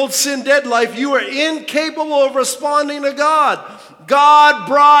stuck in your old sin dead life, you were incapable of responding to God. God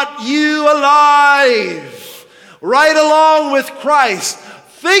brought you alive right along with Christ.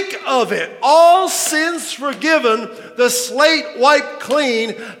 Think of it. All sins forgiven, the slate wiped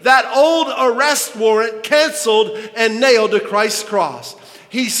clean, that old arrest warrant canceled and nailed to Christ's cross.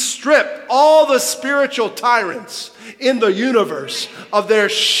 He stripped all the spiritual tyrants in the universe of their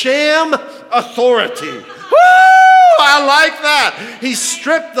sham authority. Woo! I like that. He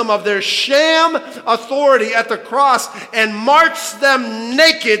stripped them of their sham authority at the cross and marched them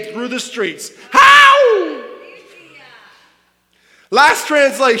naked through the streets. How? Last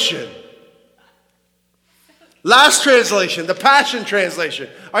translation. Last translation, the Passion Translation.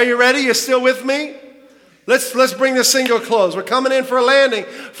 Are you ready? You still with me? Let's bring this thing to a close. We're coming in for a landing.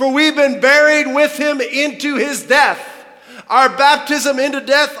 For we've been buried with Him into His death. Our baptism into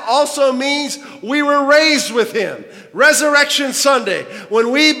death also means we were raised with Him. Resurrection Sunday,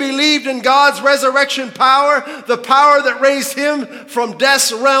 when we believed in God's resurrection power, the power that raised Him from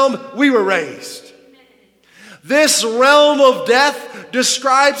death's realm, we were raised. This realm of death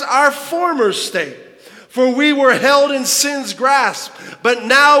describes our former state. For we were held in sin's grasp, but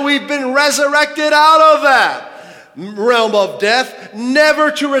now we've been resurrected out of that realm of death,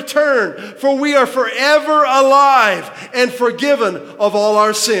 never to return, for we are forever alive and forgiven of all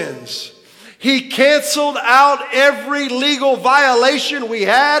our sins. He canceled out every legal violation we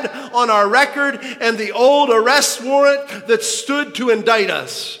had on our record and the old arrest warrant that stood to indict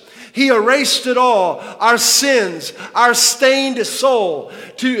us. He erased it all, our sins, our stained soul.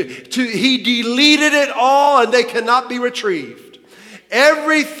 He deleted it all, and they cannot be retrieved.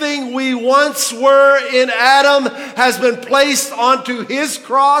 Everything we once were in Adam has been placed onto His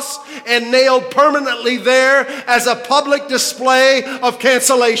cross and nailed permanently there as a public display of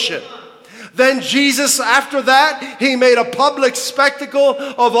cancellation. Then Jesus, after that, He made a public spectacle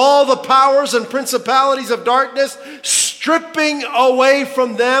of all the powers and principalities of darkness, stripping away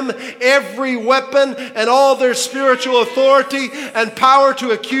from them every weapon and all their spiritual authority and power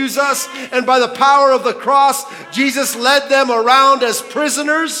to accuse us. And by the power of the cross, Jesus led them around as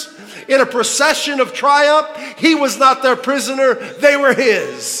prisoners in a procession of triumph. He was not their prisoner, they were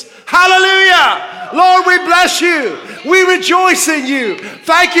His. Hallelujah! Lord, we bless You. We rejoice in You.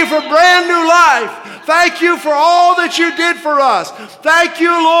 Thank You for brand new life. Thank You for all that You did for us. Thank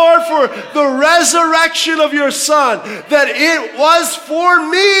You, Lord, for the resurrection of Your Son, that it was for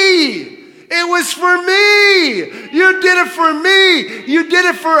me. It was for me. You did it for me. You did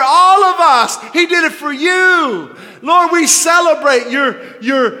it for all of us. He did it for You. Lord, we celebrate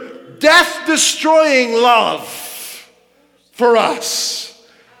Your death-destroying love for us.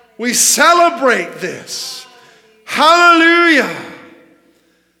 We celebrate this. Hallelujah.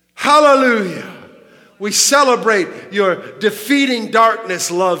 Hallelujah. We celebrate Your defeating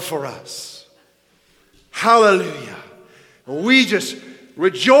darkness love for us. Hallelujah. We just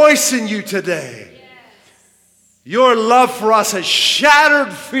rejoice in You today. Your love for us has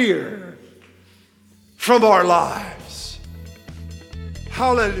shattered fear from our lives.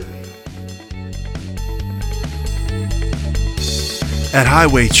 Hallelujah. At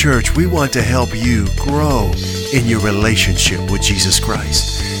Highway Church, we want to help you grow in your relationship with Jesus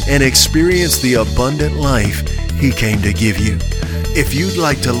Christ and experience the abundant life He came to give you. If you'd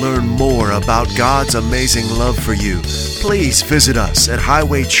like to learn more about God's amazing love for you, please visit us at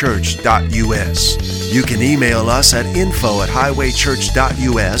highwaychurch.us. You can email us at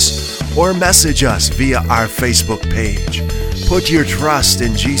info@highwaychurch.us or message us via our Facebook page. Put your trust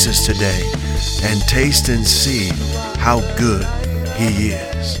in Jesus today and taste and see how good He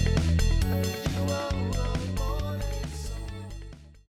is.